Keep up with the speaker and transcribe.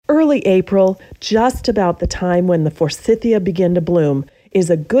Early April, just about the time when the forsythia begin to bloom, is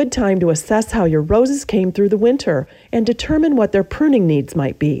a good time to assess how your roses came through the winter and determine what their pruning needs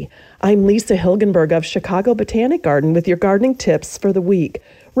might be. I'm Lisa Hilgenberg of Chicago Botanic Garden with your gardening tips for the week.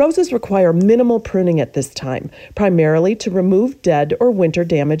 Roses require minimal pruning at this time, primarily to remove dead or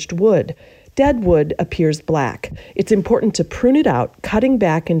winter-damaged wood. Dead wood appears black. It's important to prune it out, cutting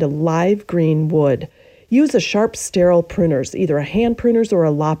back into live green wood. Use a sharp, sterile pruners, either a hand pruners or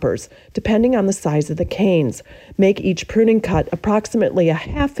a loppers, depending on the size of the canes. Make each pruning cut approximately a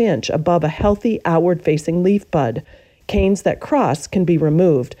 ½ inch above a healthy outward-facing leaf bud. Canes that cross can be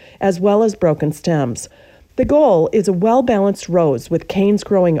removed, as well as broken stems. The goal is a well-balanced rose with canes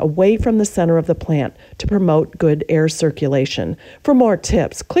growing away from the center of the plant to promote good air circulation. For more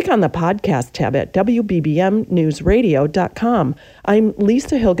tips, click on the podcast tab at WBBMNewsRadio.com. I'm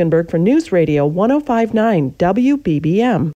Lisa Hilgenberg for News Radio 105.9 WBBM.